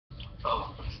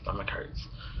Oh, my stomach hurts.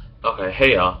 Okay,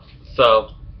 hey y'all. So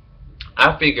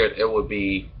I figured it would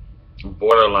be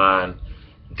borderline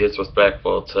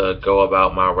disrespectful to go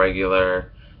about my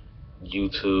regular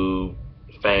YouTube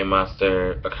fame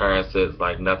monster occurrences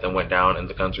like nothing went down in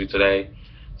the country today.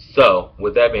 So,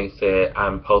 with that being said,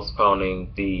 I'm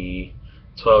postponing the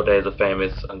 12 Days of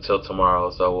Famous until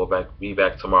tomorrow. So be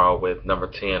back tomorrow with number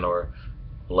 10 or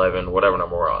 11, whatever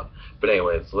number we're on. But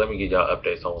anyways, let me give y'all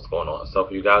updates on what's going on. So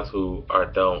for you guys who are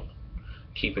don't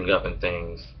keeping up in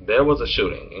things, there was a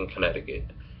shooting in Connecticut.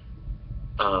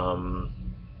 Um,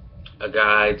 a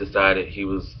guy decided he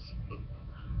was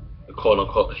quote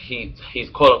unquote he's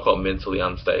quote unquote mentally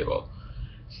unstable.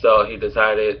 So he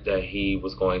decided that he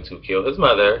was going to kill his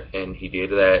mother, and he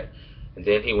did that. And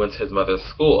then he went to his mother's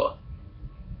school,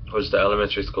 which is the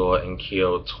elementary school, and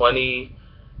killed 20,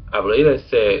 I believe they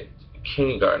said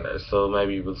kindergartners, so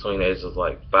maybe between the ages of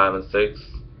like 5 and 6,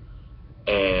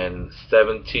 and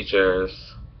 7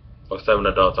 teachers or 7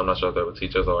 adults. I'm not sure if they were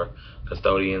teachers or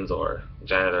custodians or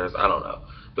janitors. I don't know,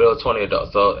 but it was 20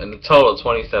 adults. So in total,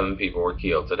 27 people were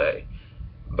killed today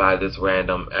by this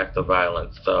random act of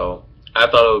violence. So I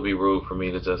thought it would be rude for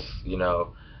me to just,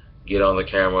 get on the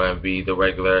camera and be the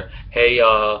regular, hey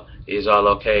y'all, is y'all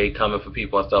okay, coming for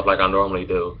people and stuff like I normally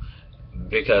do,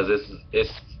 because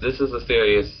this is a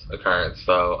serious occurrence.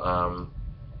 So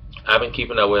I've been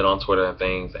keeping up with it on Twitter and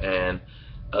things, and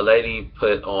a lady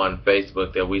put on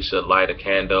Facebook that we should light a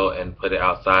candle and put it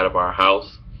outside of our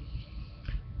house.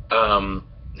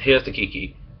 Here's the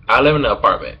kiki. I live in an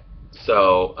apartment,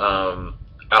 so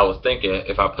I was thinking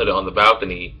if I put it on the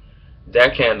balcony,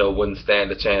 that candle wouldn't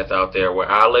stand a chance out there where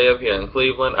I live here in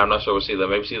Cleveland. I'm not sure where she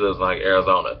lives. Maybe she lives in like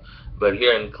Arizona, but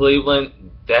here in Cleveland,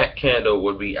 that candle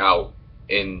would be out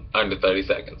in under 30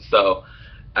 seconds. So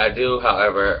I do,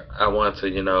 however, I want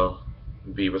to,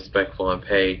 be respectful and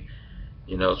pay,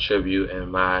 tribute,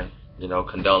 and my,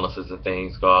 condolences and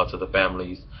things go out to the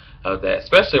families of that,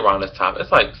 especially around this time.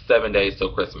 It's like 7 days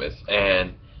till Christmas,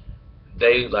 and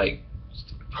they like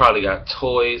probably got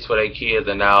toys for their kids,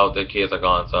 and now their kids are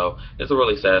gone. So it's a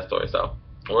really sad story. So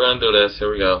we're gonna do this. Here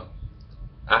we go.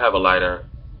 I have a lighter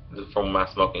from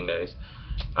my smoking days.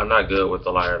 I'm not good with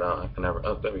the lighter though. I can never.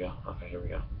 Oh, there we go. Okay, here we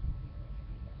go.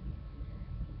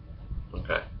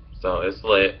 Okay, so it's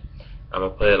lit. I'm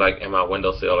gonna put it like in my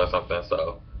windowsill or something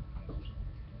so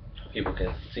people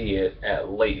can see it at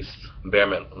least. Bare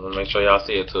minimum. Let me make sure y'all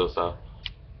see it too. So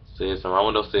see it's in my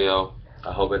windowsill.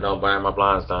 I hope it don't burn my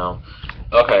blinds down.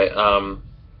 Okay,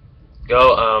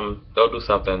 go do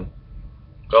something.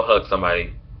 Go hug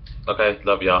somebody. Okay,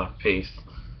 love y'all. Peace.